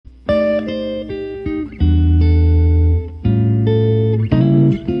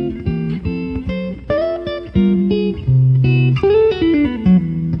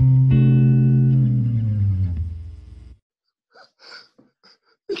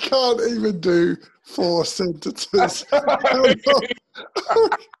can't even do 4 sentences. How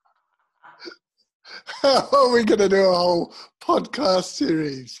are we going to do a whole podcast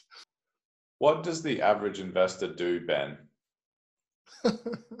series? What does the average investor do, Ben?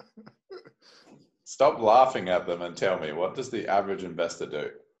 Stop laughing at them and tell me, what does the average investor do?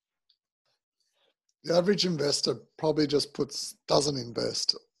 The average investor probably just doesn't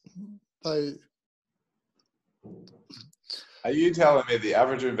invest. Are you telling me the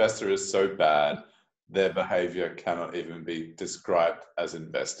average investor is so bad, their behavior cannot even be described as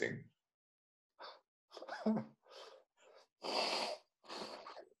investing?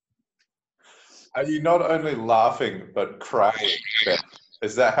 Are you not only laughing, but crying, Ben?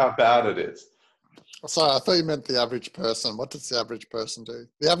 Is that how bad it is? Sorry, I thought you meant the average person. What does the average person do?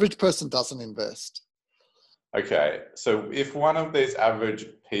 The average person doesn't invest. Okay, so if one of these average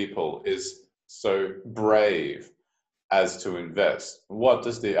people is so brave as to invest, what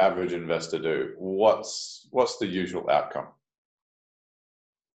does the average investor do? What's the usual outcome?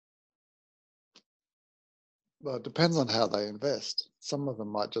 Well, it depends on how they invest. Some of them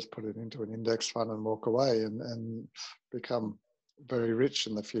might just put it into an index fund and walk away and become very rich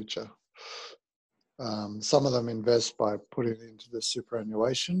in the future. Some of them invest by putting it into the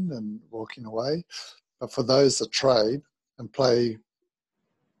superannuation and walking away. But for those that trade and play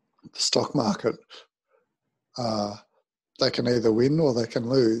the stock market, they can either win or they can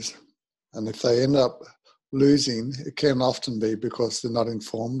lose. And if they end up losing, it can often be because they're not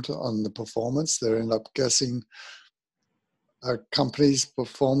informed on the performance. They end up guessing a company's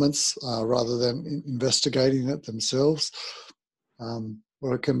performance rather than investigating it themselves.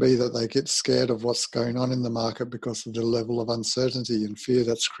 Or it can be that they get scared of what's going on in the market because of the level of uncertainty and fear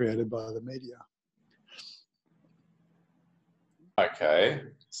that's created by the media. Okay,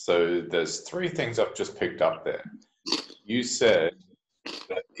 so there's 3 things I've just picked up there. You said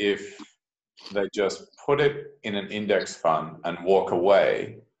that if they just put it in an index fund and walk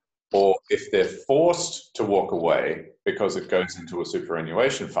away, or if they're forced to walk away because it goes into a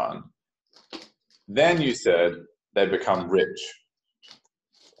superannuation fund, then you said they become rich.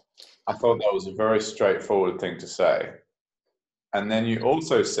 I thought that was a very straightforward thing to say. And then you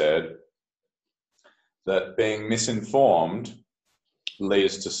also said that being misinformed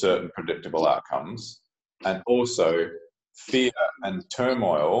leads to certain predictable outcomes, and also fear and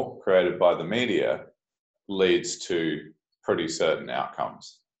turmoil created by the media leads to pretty certain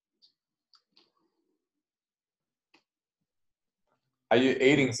outcomes. Are you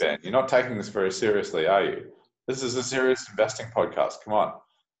eating, Ben? You're not taking this very seriously, are you? This is a serious investing podcast. Come on.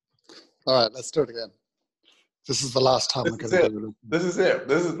 All right, let's do it again. This is the last time we're going to do it. This is it.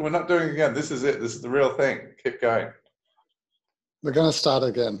 We're not doing it again. This is it. This is the real thing. Keep going. We're going to start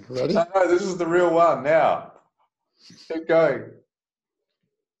again. Ready? No, this is the real one now. Keep going.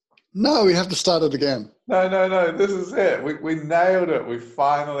 No, we have to start it again. No. This is it. We nailed it. We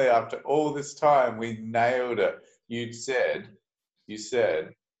finally, after all this time, we nailed it. You said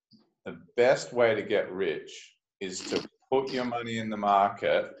the best way to get rich is to put your money in the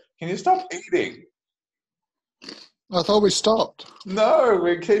market. Can you stop eating? I thought we stopped. No,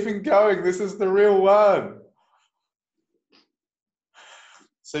 we're keeping going. This is the real one.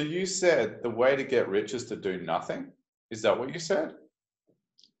 So you said the way to get rich is to do nothing? Is that what you said?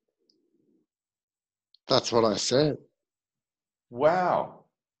 That's what I said. Wow.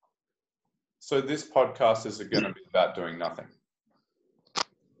 So this podcast is going to be about doing nothing.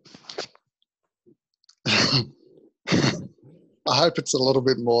 I hope it's a little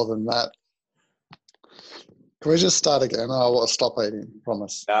bit more than that. Can we just start again? I will stop eating,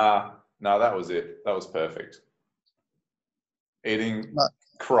 promise. No, that was it. That was perfect. Eating,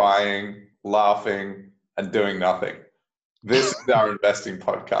 crying, laughing, and doing nothing. This is our investing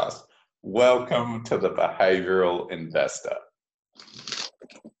podcast. Welcome to the Behavioral Investor.